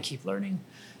I want to keep learning.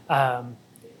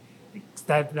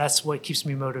 That's what keeps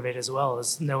me motivated as well,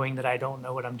 is knowing that I don't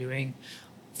know what I'm doing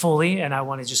fully, and I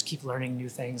want to just keep learning new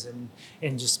things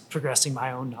and just progressing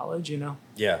my own knowledge,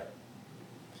 Yeah.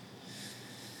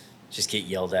 Just get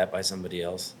yelled at by somebody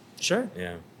else. Sure.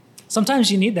 Yeah.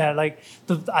 Sometimes you need that. Like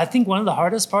I think one of the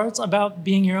hardest parts about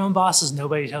being your own boss is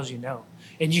nobody tells you no.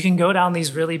 And you can go down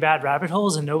these really bad rabbit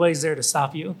holes and nobody's there to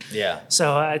stop you. Yeah.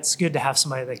 So it's good to have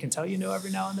somebody that can tell you no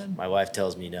every now and then. My wife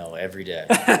tells me no every day.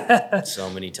 So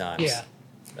many times.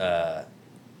 Yeah.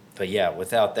 But yeah,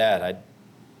 without that,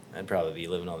 I'd probably be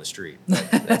living on the street. But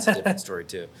that's a different story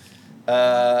too.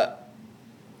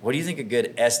 What do you think a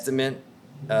good estimate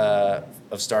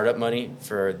of startup money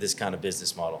for this kind of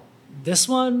business model? This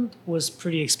one was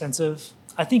pretty expensive.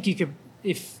 I think you could,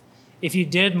 if you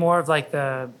did more of like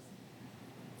the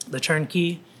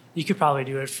turnkey, you could probably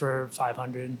do it for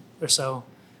 500 or so,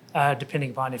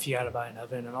 depending upon if you had to buy an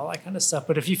oven and all that kind of stuff.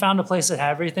 But if you found a place that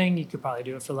had everything, you could probably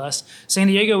do it for less. San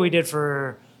Diego, we did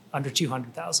for under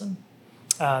 200,000.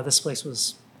 This place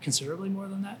was considerably more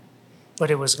than that,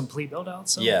 but it was a complete build out.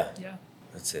 So yeah,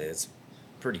 that's it. It's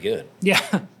pretty good. Yeah,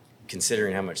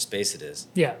 considering how much space it is.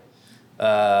 Yeah.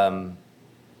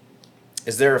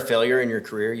 Is there a failure in your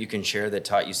career you can share that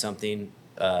taught you something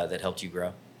that helped you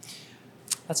grow?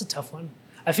 That's a tough one.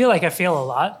 I feel like I fail a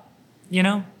lot,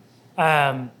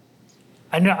 I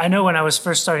know when I was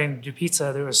first starting to do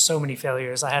pizza, there was so many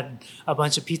failures. I had a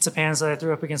bunch of pizza pans that I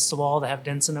threw up against the wall that have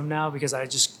dents in them now because I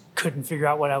just couldn't figure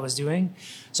out what I was doing.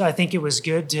 So I think it was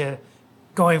good to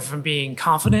going from being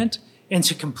confident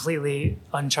into completely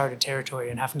uncharted territory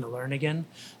and having to learn again.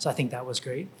 So I think that was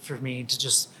great for me to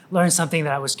just learn something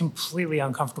that I was completely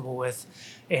uncomfortable with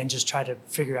and just try to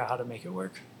figure out how to make it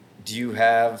work. Do you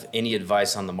have any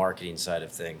advice on the marketing side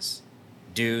of things?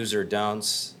 Do's or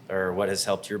don'ts, or what has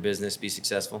helped your business be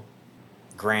successful?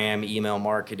 Gram, email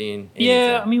marketing, anything?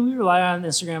 Yeah, we rely on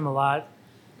Instagram a lot.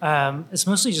 It's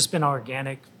mostly just been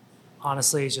organic,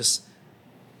 honestly, just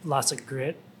lots of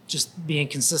grit, just being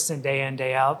consistent day in,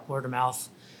 day out, word of mouth.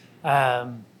 I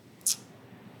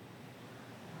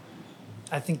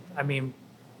think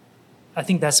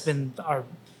that's been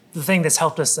the thing that's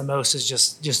helped us the most is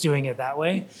just doing it that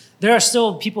way. There are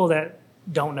still people that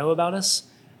don't know about us,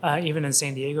 even in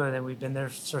San Diego, and then we've been there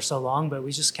for so long, but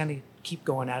we just kind of keep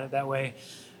going at it that way.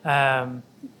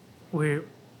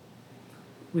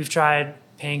 We've tried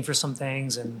paying for some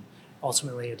things, and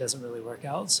ultimately it doesn't really work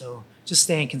out. So just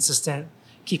staying consistent,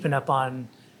 keeping up on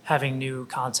having new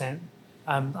content.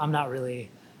 I'm not really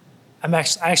I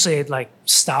actually had like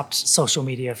stopped social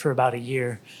media for about a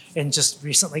year and just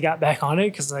recently got back on it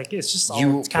because like it's just all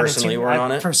You it's kinda personally weren't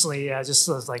on it? Personally, yeah, just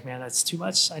was like, man, that's too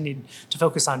much. I need to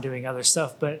focus on doing other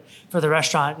stuff. But for the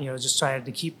restaurant, just trying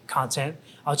to keep content.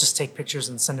 I'll just take pictures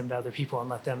and send them to other people and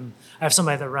let them. I have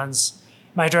somebody that runs.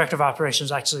 My director of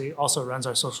operations actually also runs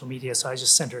our social media, so I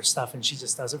just send her stuff and she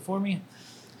just does it for me.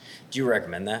 Do you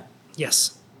recommend that?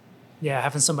 Yes. Yeah,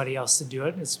 having somebody else to do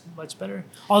it is much better.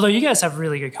 Although you guys have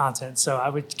really good content, so I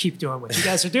would keep doing what you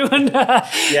guys are doing.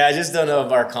 Yeah, I just don't know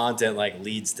if our content like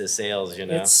leads to sales.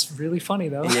 It's really funny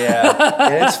though.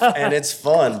 Yeah, and it's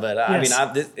fun. But I Yes.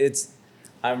 mean,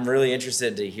 I'm really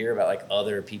interested to hear about like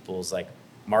other people's like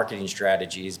marketing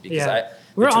strategies because Yeah.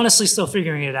 We're honestly still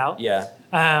figuring it out. Yeah.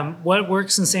 What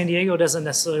works in San Diego doesn't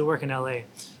necessarily work in LA.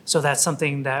 So that's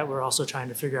something that we're also trying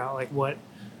to figure out, like what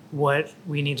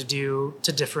we need to do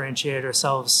to differentiate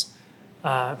ourselves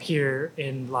here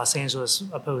in Los Angeles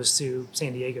opposed to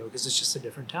San Diego, because it's just a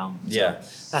different town. So Yeah.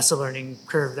 that's the learning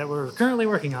curve that we're currently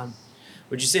working on.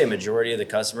 Would you say a majority of the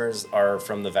customers are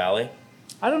from the Valley?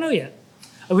 I don't know yet.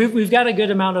 We've got a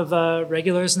good amount of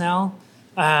regulars now,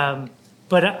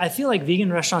 but I feel like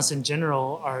vegan restaurants in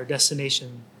general are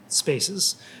destination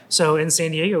spaces. So in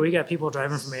San Diego, we got people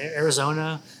driving from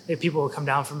Arizona. People come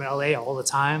down from LA all the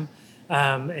time,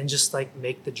 and just like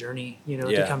make the journey,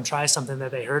 to come try something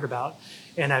that they heard about.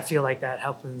 And I feel like that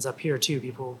happens up here too.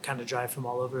 People kind of drive from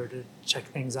all over to check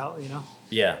things out.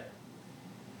 Yeah.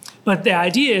 But the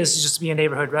idea is just to be a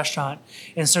neighborhood restaurant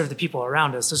and serve the people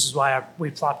around us. This is why we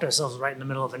plopped ourselves right in the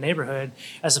middle of a neighborhood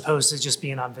as opposed to just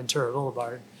being on Ventura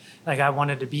Boulevard. Like I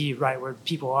wanted to be right where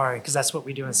people are, because that's what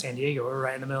we do in San Diego. We're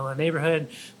right in the middle of the neighborhood.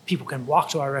 People can walk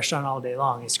to our restaurant all day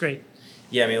long. It's great.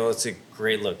 Yeah, I mean, it's a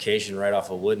great location right off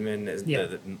of Woodman. Yeah.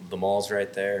 The mall's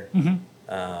right there.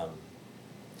 Mm-hmm.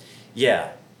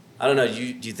 Yeah. I don't know. Do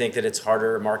you think that it's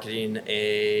harder marketing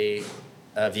a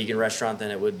vegan restaurant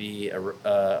than it would be a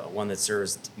one that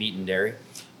serves meat and dairy?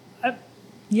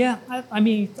 I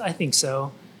mean, I think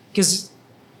so. Because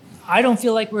I don't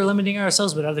feel like we're limiting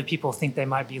ourselves, but other people think they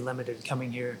might be limited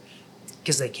coming here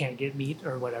because they can't get meat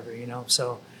or whatever,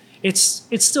 So it's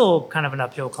still kind of an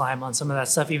uphill climb on some of that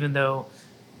stuff, even though,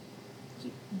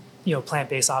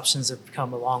 plant-based options have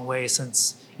come a long way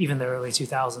since even the early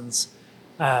 2000s.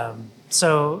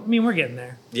 So, I mean, we're getting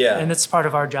there. Yeah. And it's part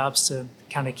of our jobs to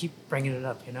kind of keep bringing it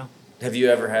up, Have you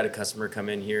ever had a customer come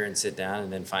in here and sit down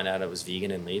and then find out it was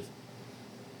vegan and leave?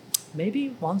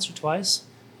 Maybe once or twice.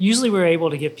 Usually we're able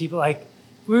to get people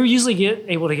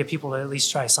able to get people to at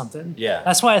least try something. Yeah.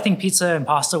 That's why I think pizza and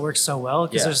pasta works so well,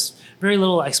 because there's very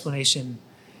little explanation,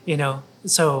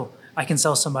 so I can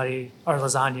sell somebody our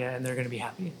lasagna and they're going to be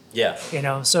happy. Yeah.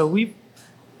 So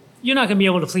you're not going to be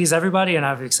able to please everybody, and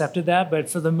I've accepted that, but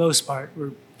for the most part,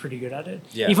 we're pretty good at it.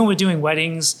 Yeah. Even with doing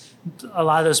weddings, a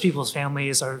lot of those people's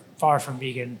families are far from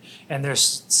vegan, and they're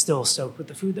still stoked with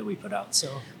the food that we put out.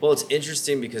 So, well, it's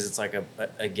interesting because it's like I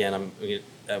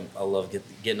love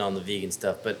getting on the vegan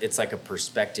stuff, but it's like a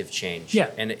perspective change. Yeah.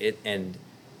 And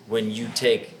when you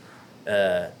take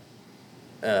Matt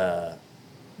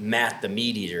the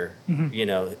meat eater,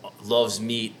 loves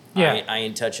meat. Yeah. I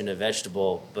ain't touching a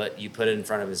vegetable, but you put it in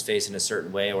front of his face in a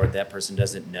certain way, or that person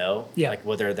doesn't know. Yeah. Like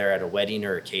whether they're at a wedding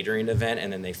or a catering event,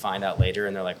 and then they find out later,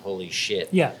 and they're like, "Holy shit!"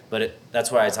 Yeah. But that's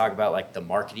why I talk about like the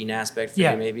marketing aspect for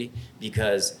Yeah. you, maybe,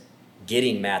 because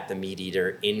getting Matt the meat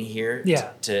eater in here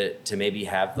to maybe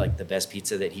have like the best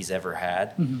pizza that he's ever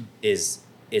had it's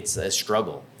a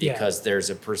struggle because there's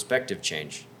a perspective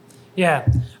change. Yeah,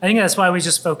 I think that's why we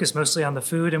just focus mostly on the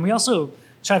food, and we also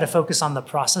try to focus on the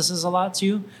processes a lot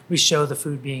too. We show the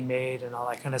food being made and all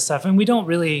that kind of stuff, and we don't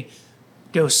really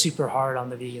go super hard on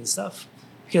the vegan stuff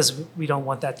because we don't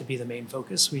want that to be the main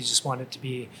focus. We just want it to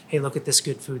be, hey, look at this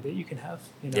good food that you can have.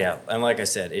 Yeah, and like I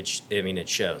said, it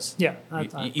shows. Yeah,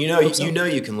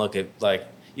 you can look at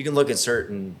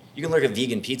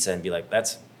vegan pizza and be like,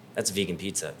 that's vegan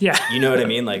pizza. Yeah, you know what I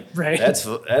mean? Like right.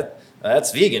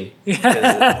 That's vegan.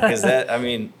 Because I've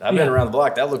been around the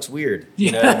block. That looks weird.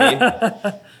 You know what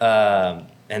I mean?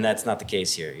 And that's not the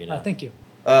case here. Thank you.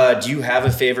 Do you have a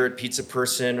favorite pizza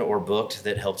person or book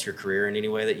that helped your career in any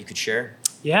way that you could share?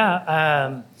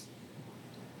 Yeah.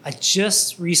 I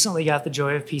just recently got The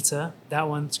Joy of Pizza. That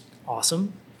one's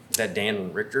awesome. Is that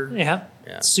Dan Richter? Yeah.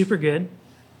 Super good.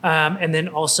 And then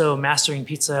also Mastering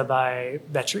Pizza by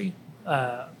Vetri.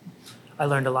 I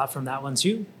learned a lot from that one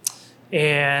too.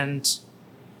 And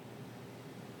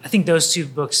I think those two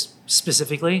books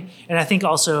specifically, and I think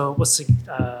also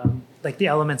like The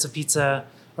Elements of Pizza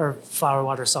or Flour,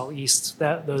 Water, Salt, Yeast,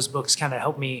 those books kind of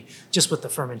helped me just with the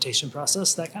fermentation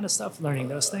process, that kind of stuff, learning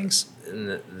those things.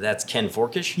 And that's Ken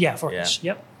Forkish? Yeah, Forkish.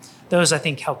 Yeah. Yep. those I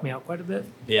think helped me out quite a bit.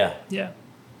 Yeah. Yeah.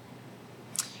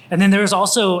 And then there was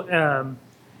also,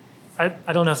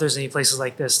 I don't know if there's any places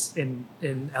like this in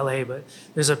LA, but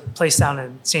there's a place down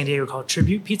in San Diego called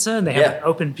Tribute Pizza, and they have an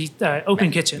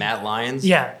open kitchen. Matt Lyons?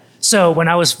 Yeah. So when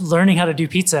I was learning how to do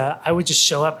pizza, I would just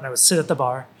show up and I would sit at the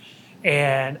bar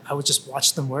and I would just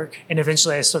watch them work. And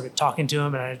eventually I started talking to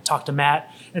them, and I talked to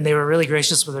Matt, and they were really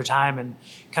gracious with their time and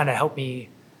kind of helped me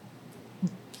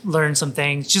learn some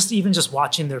things. Just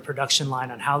watching their production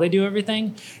line on how they do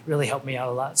everything really helped me out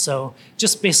a lot. So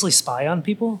just basically spy on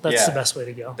people. That's the best way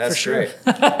to go. That's for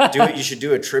great. Sure. You should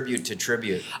do a tribute to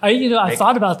Tribute. I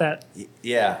thought about that.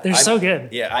 Yeah. They're so good.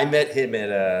 Yeah, I met him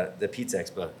at the Pizza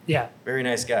Expo. Yeah. Very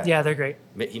nice guy. Yeah, they're great.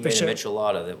 He made a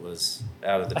michelada that was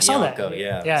out of the I saw that. Bianco.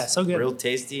 Yeah. Yeah, so good. Real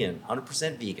tasty and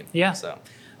 100% vegan. Yeah. So,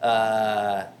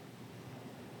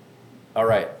 all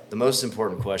right. The most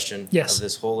important question of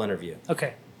this whole interview.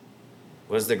 Okay.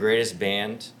 What is the greatest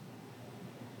band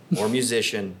or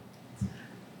musician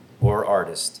or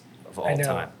artist of all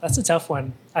time? That's a tough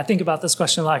one. I think about this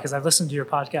question a lot because I've listened to your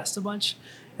podcast a bunch,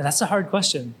 and that's a hard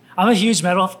question. I'm a huge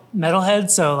metalhead,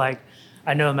 so like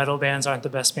I know metal bands aren't the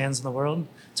best bands in the world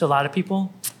to a lot of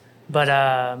people, but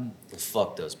Well,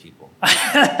 fuck those people.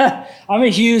 I'm a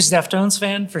huge Deftones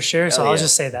fan for sure, so I'll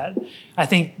just say that. I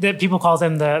think that people call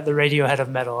them the Radiohead of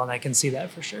metal, and I can see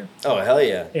that for sure. Oh, hell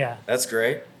yeah. Yeah. That's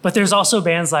great. But there's also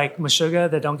bands like Meshuggah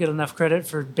that don't get enough credit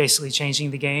for basically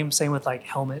changing the game. Same with like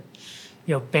Helmet,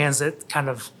 bands that kind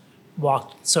of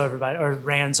walked so everybody, or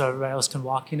ran so everybody else can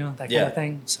walk, that kind of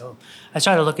thing. So I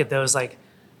try to look at those like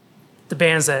the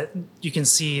bands that you can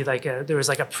see, like there was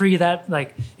like a pre that,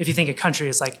 like if you think of country,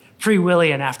 it's like pre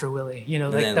Willie and after Willie,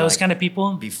 like those kind of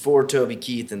people. Before Toby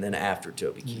Keith and then after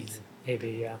Toby Keith.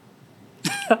 Maybe, yeah.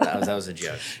 that was a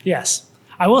joke. Yes.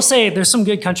 I will say there's some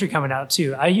good country coming out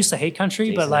too. I used to hate country,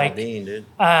 Jason but like Aldean, dude.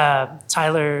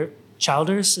 Tyler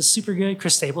Childers is super good.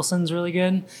 Chris Stapleton's really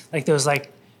good. Like those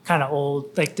like kind of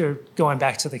old, like they're going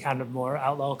back to the kind of more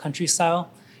outlaw country style.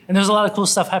 And there's a lot of cool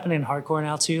stuff happening in hardcore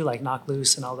now too, like Knock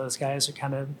Loose and all those guys are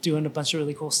kind of doing a bunch of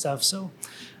really cool stuff. So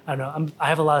I don't know. I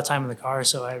have a lot of time in the car,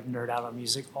 so I nerd out on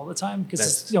music all the time because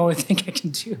it's the only thing I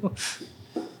can do.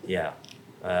 Yeah.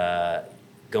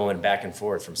 Going back and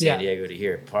forth from San Diego to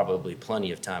here, probably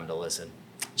plenty of time to listen.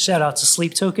 Shout out to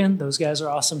Sleep Token. Those guys are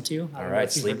awesome too. All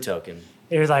right, Sleep Token.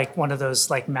 They're like one of those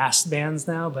like masked bands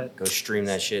now, but go stream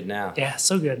that shit now. Yeah,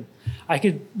 so good.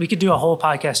 We could do a whole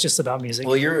podcast just about music.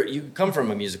 Well, you come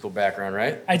from a musical background,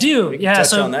 right? I do. We can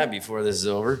touch on that before this is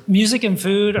over. Music and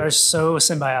food are so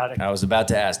symbiotic. I was about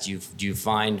to ask, do you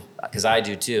find, because I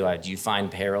do too, do you find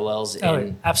parallels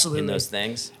in those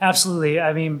things? Absolutely.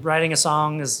 I mean, writing a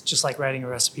song is just like writing a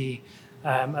recipe.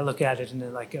 I look at it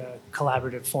in like a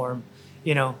collaborative form.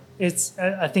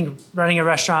 I think running a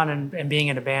restaurant and being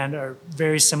in a band are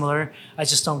very similar. I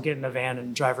just don't get in a van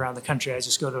and drive around the country. I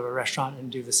just go to a restaurant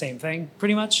and do the same thing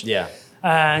pretty much. Yeah.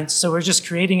 And so we're just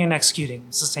creating and executing.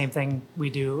 It's the same thing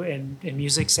we do in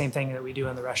music, same thing that we do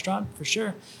in the restaurant for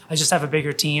sure. I just have a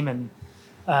bigger team and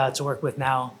to work with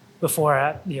now.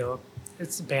 Before,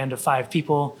 it's a band of 5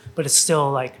 people, but it's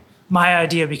still like my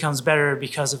idea becomes better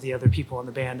because of the other people in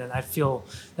the band. And I feel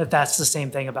that that's the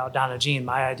same thing about Donna Jean.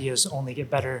 My ideas only get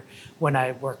better when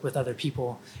I work with other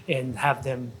people and have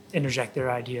them interject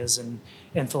their ideas and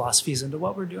philosophies into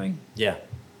what we're doing. Yeah,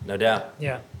 no doubt.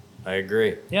 Yeah. I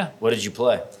agree. Yeah. What did you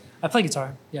play? I play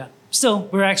guitar, yeah. Still,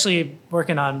 we're actually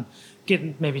working on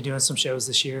maybe doing some shows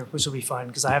this year, which will be fun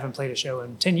because I haven't played a show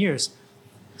in 10 years.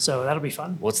 So that'll be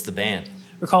fun. What's the band?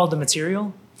 We're called The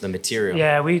Material. The Material.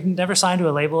 Yeah, we never signed to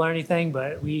a label or anything,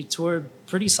 but we toured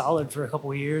pretty solid for a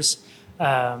couple of years,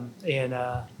 and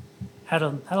had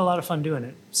a lot of fun doing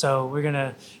it. So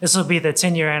this will be the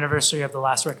 10-year anniversary of the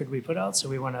last record we put out. So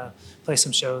we want to play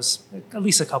some shows, at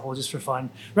least a couple, just for fun.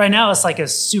 Right now, it's like a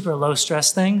super low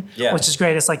stress thing, which is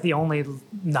great. It's like the only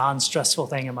non-stressful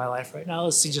thing in my life right now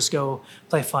is to just go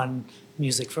play fun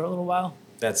music for a little while.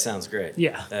 That sounds great.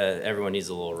 Yeah. Everyone needs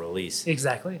a little release.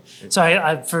 Exactly. So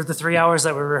I for the 3 hours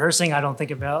that we're rehearsing, I don't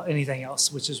think about anything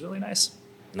else, which is really nice.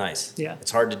 Nice. Yeah. It's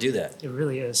hard to do that. It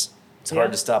really is. It's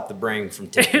hard to stop the brain from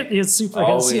ticking. It's super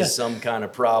always some kind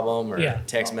of problem or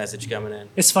text message coming in.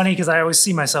 It's funny because I always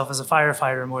see myself as a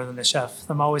firefighter more than a chef.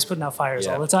 I'm always putting out fires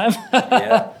all the time.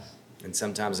 Yeah. And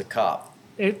sometimes a cop.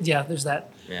 There's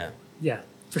that. Yeah. Yeah,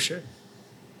 for sure.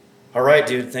 All right,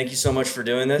 dude. Thank you so much for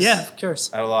doing this. Yeah, of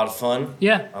course. I had a lot of fun.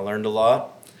 Yeah. I learned a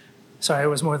lot. Sorry, it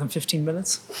was more than 15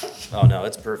 minutes. Oh no,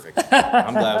 it's perfect.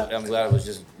 I'm glad it was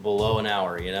just below an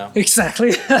hour,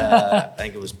 Exactly. I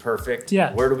think it was perfect.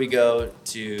 Yeah. Where do we go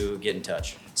to get in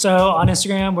touch? So on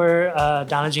Instagram, we're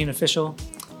Donna Jean Official.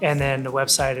 And then the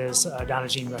website is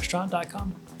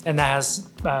DonnaJeanRestaurant.com. and that has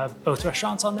both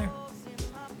restaurants on there.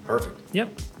 Perfect.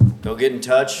 Yep. Go get in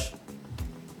touch.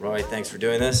 Roy, thanks for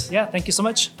doing this. Yeah, thank you so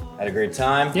much. Had a great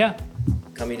time. Yeah.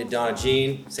 Come eat at Donna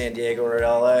Jean, San Diego or at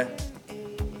LA.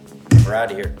 We're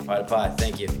out of here. Pie to pie.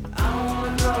 Thank you. I don't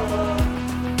wanna grow up.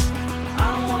 I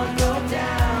don't wanna go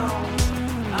down.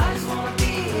 I just wanna be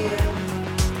here.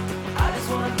 I just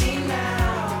wanna be